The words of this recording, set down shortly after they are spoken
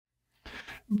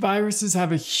Viruses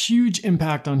have a huge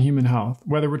impact on human health,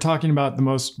 whether we're talking about the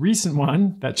most recent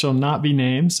one that shall not be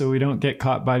named so we don't get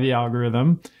caught by the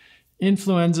algorithm,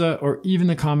 influenza, or even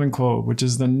the common cold, which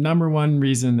is the #1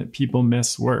 reason that people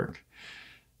miss work.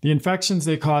 The infections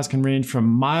they cause can range from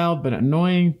mild but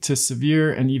annoying to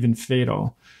severe and even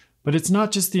fatal. But it's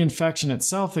not just the infection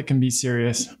itself that can be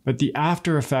serious, but the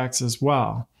after effects as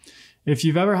well. If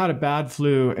you've ever had a bad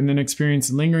flu and then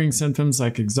experienced lingering symptoms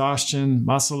like exhaustion,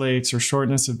 muscle aches, or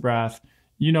shortness of breath,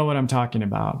 you know what I'm talking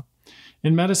about.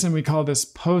 In medicine, we call this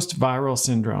post-viral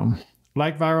syndrome.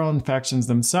 Like viral infections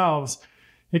themselves,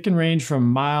 it can range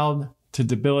from mild to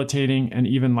debilitating and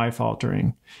even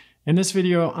life-altering. In this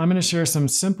video, I'm going to share some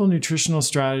simple nutritional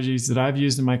strategies that I've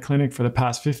used in my clinic for the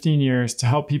past 15 years to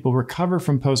help people recover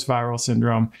from post-viral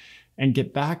syndrome and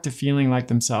get back to feeling like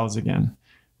themselves again.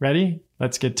 Ready?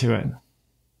 Let's get to it.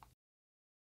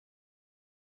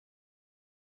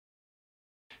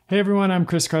 Hey everyone, I'm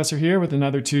Chris Kresser here with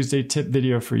another Tuesday tip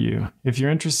video for you. If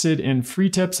you're interested in free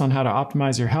tips on how to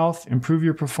optimize your health, improve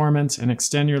your performance, and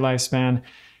extend your lifespan,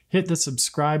 hit the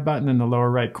subscribe button in the lower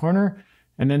right corner,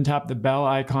 and then tap the bell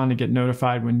icon to get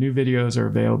notified when new videos are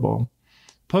available.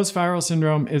 Post-viral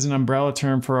syndrome is an umbrella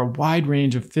term for a wide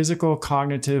range of physical,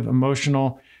 cognitive,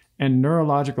 emotional, and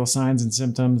neurological signs and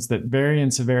symptoms that vary in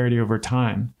severity over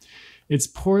time. It's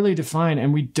poorly defined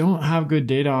and we don't have good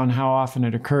data on how often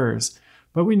it occurs,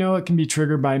 but we know it can be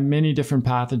triggered by many different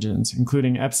pathogens,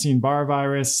 including Epstein-Barr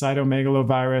virus,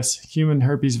 cytomegalovirus, human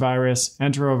herpes virus,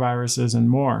 enteroviruses, and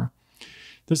more.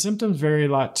 The symptoms vary a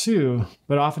lot too,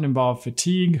 but often involve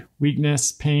fatigue,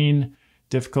 weakness, pain,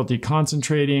 difficulty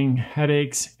concentrating,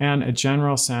 headaches, and a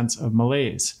general sense of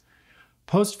malaise.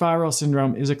 Post-viral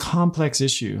syndrome is a complex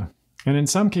issue, and in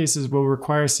some cases will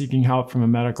require seeking help from a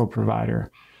medical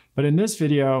provider. But in this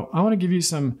video, I want to give you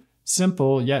some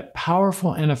simple yet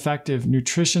powerful and effective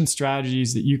nutrition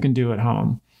strategies that you can do at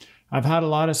home. I've had a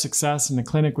lot of success in the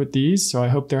clinic with these, so I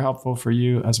hope they're helpful for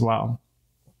you as well.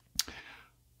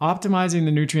 Optimizing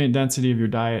the nutrient density of your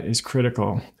diet is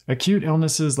critical. Acute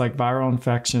illnesses like viral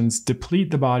infections deplete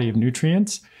the body of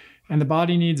nutrients, and the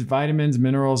body needs vitamins,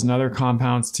 minerals, and other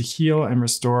compounds to heal and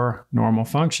restore normal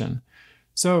function.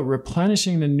 So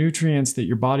replenishing the nutrients that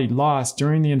your body lost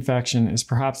during the infection is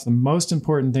perhaps the most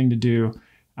important thing to do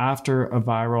after a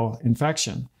viral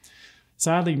infection.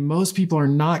 Sadly, most people are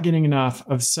not getting enough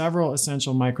of several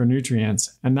essential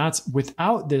micronutrients, and that's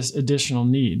without this additional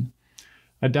need.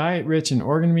 A diet rich in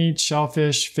organ meat,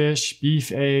 shellfish, fish,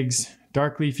 beef, eggs,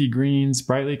 dark leafy greens,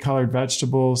 brightly colored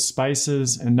vegetables,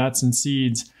 spices, and nuts and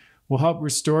seeds will help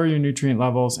restore your nutrient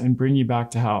levels and bring you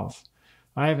back to health.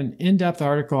 I have an in-depth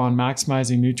article on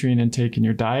maximizing nutrient intake in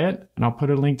your diet, and I'll put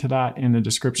a link to that in the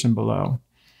description below.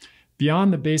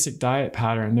 Beyond the basic diet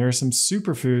pattern, there are some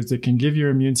superfoods that can give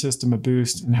your immune system a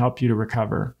boost and help you to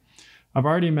recover. I've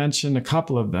already mentioned a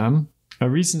couple of them. A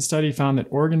recent study found that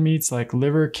organ meats like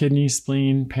liver, kidney,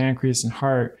 spleen, pancreas, and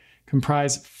heart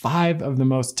comprise 5 of the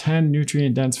most 10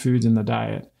 nutrient-dense foods in the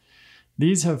diet.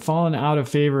 These have fallen out of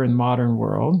favor in the modern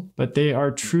world, but they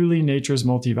are truly nature's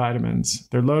multivitamins.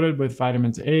 They're loaded with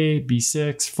vitamins A,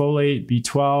 B6, folate,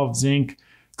 B12, zinc,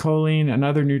 choline, and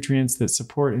other nutrients that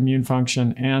support immune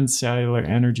function and cellular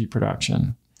energy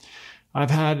production.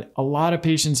 I've had a lot of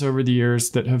patients over the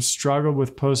years that have struggled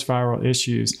with post-viral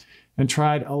issues and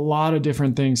tried a lot of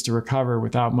different things to recover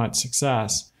without much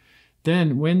success.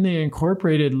 Then, when they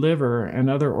incorporated liver and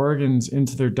other organs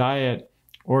into their diet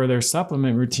or their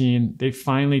supplement routine, they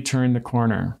finally turned the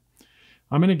corner.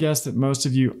 I'm going to guess that most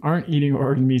of you aren't eating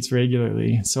organ meats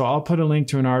regularly, so I'll put a link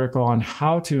to an article on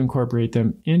how to incorporate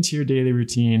them into your daily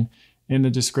routine in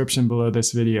the description below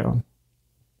this video.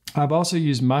 I've also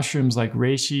used mushrooms like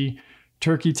reishi,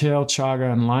 turkey tail,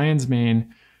 chaga, and lion's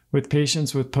mane with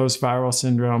patients with post-viral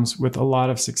syndromes with a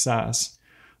lot of success.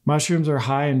 Mushrooms are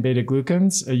high in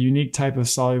beta-glucans, a unique type of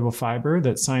soluble fiber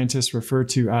that scientists refer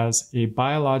to as a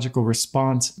biological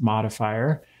response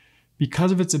modifier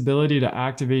because of its ability to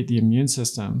activate the immune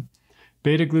system.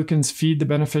 Beta-glucans feed the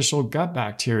beneficial gut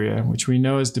bacteria, which we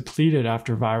know is depleted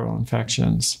after viral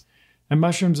infections. And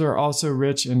mushrooms are also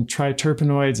rich in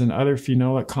triterpenoids and other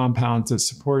phenolic compounds that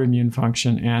support immune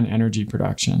function and energy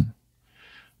production.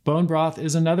 Bone broth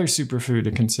is another superfood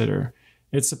to consider.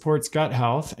 It supports gut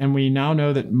health, and we now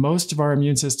know that most of our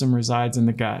immune system resides in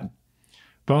the gut.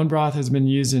 Bone broth has been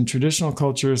used in traditional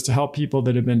cultures to help people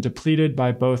that have been depleted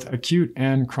by both acute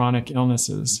and chronic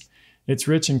illnesses. It's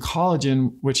rich in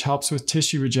collagen, which helps with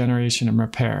tissue regeneration and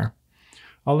repair.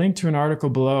 I'll link to an article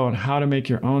below on how to make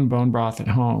your own bone broth at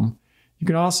home. You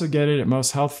can also get it at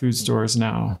most health food stores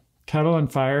now. Kettle and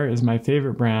Fire is my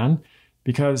favorite brand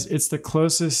because it's the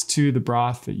closest to the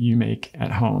broth that you make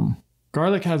at home.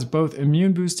 Garlic has both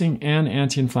immune-boosting and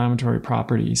anti-inflammatory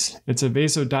properties. It's a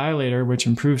vasodilator, which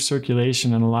improves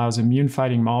circulation and allows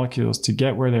immune-fighting molecules to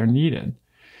get where they're needed.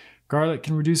 Garlic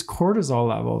can reduce cortisol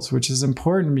levels, which is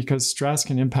important because stress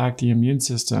can impact the immune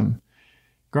system.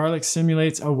 Garlic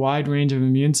stimulates a wide range of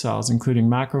immune cells, including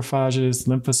macrophages,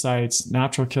 lymphocytes,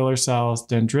 natural killer cells,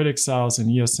 dendritic cells, and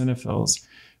eosinophils,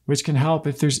 which can help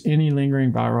if there's any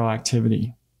lingering viral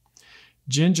activity.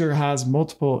 Ginger has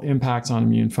multiple impacts on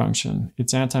immune function.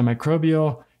 It's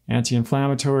antimicrobial,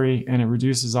 anti-inflammatory, and it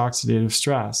reduces oxidative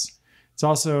stress. It's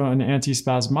also an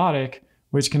antispasmodic,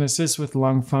 which can assist with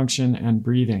lung function and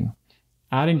breathing.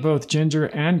 Adding both ginger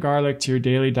and garlic to your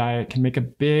daily diet can make a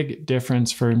big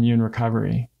difference for immune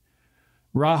recovery.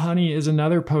 Raw honey is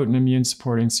another potent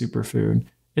immune-supporting superfood.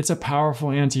 It's a powerful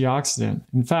antioxidant.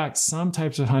 In fact, some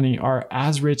types of honey are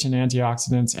as rich in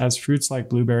antioxidants as fruits like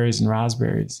blueberries and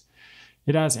raspberries.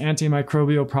 It has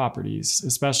antimicrobial properties,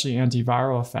 especially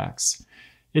antiviral effects.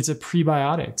 It's a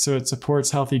prebiotic, so it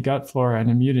supports healthy gut flora and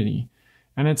immunity.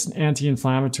 And it's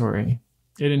anti-inflammatory.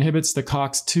 It inhibits the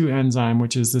COX-2 enzyme,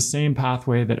 which is the same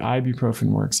pathway that ibuprofen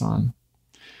works on.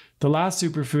 The last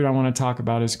superfood I want to talk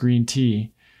about is green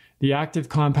tea. The active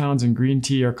compounds in green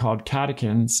tea are called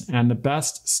catechins, and the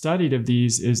best studied of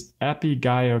these is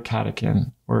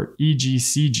epigeiocatechin, or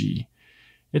EGCG.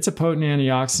 It's a potent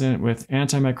antioxidant with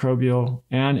antimicrobial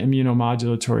and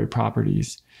immunomodulatory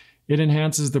properties. It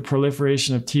enhances the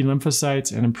proliferation of T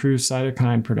lymphocytes and improves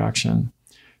cytokine production.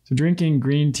 So drinking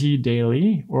green tea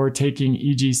daily or taking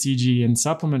EGCG in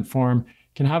supplement form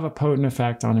can have a potent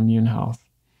effect on immune health.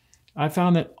 I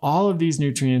found that all of these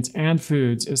nutrients and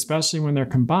foods, especially when they're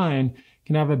combined,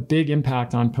 can have a big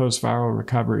impact on post-viral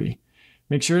recovery.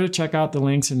 Make sure to check out the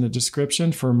links in the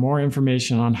description for more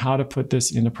information on how to put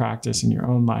this into practice in your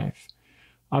own life.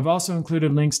 I've also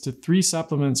included links to 3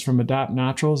 supplements from Adapt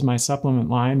Naturals, my supplement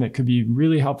line, that could be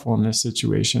really helpful in this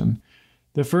situation.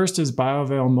 The first is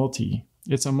BioVail Multi.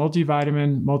 It's a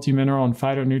multivitamin, multimineral, and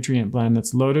phytonutrient blend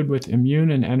that's loaded with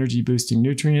immune and energy-boosting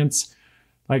nutrients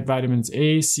like vitamins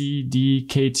A, C, D,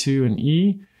 K2, and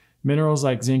E, minerals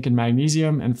like zinc and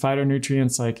magnesium, and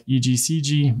phytonutrients like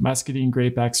EGCG, muscadine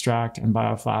grape extract, and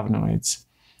bioflavonoids.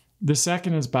 The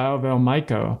second is BioVail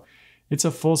Myco. It's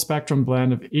a full-spectrum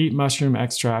blend of 8 mushroom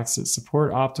extracts that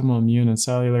support optimal immune and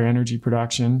cellular energy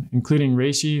production, including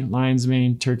reishi, lion's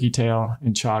mane, turkey tail,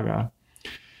 and chaga.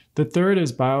 The third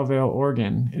is BioVail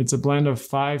Organ. It's a blend of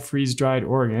 5 freeze-dried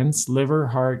organs, liver,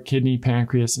 heart, kidney,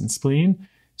 pancreas, and spleen,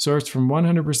 sourced from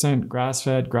 100%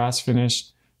 grass-fed,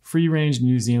 grass-finished, free-range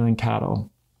New Zealand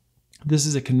cattle. This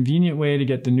is a convenient way to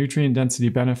get the nutrient density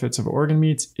benefits of organ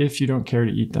meats if you don't care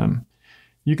to eat them.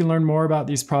 You can learn more about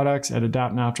these products at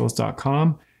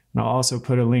adaptnaturals.com, and I'll also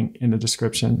put a link in the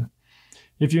description.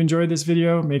 If you enjoyed this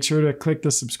video, make sure to click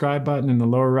the subscribe button in the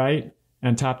lower right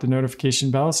and tap the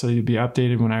notification bell so you'll be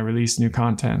updated when I release new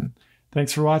content.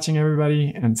 Thanks for watching,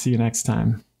 everybody, and see you next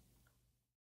time.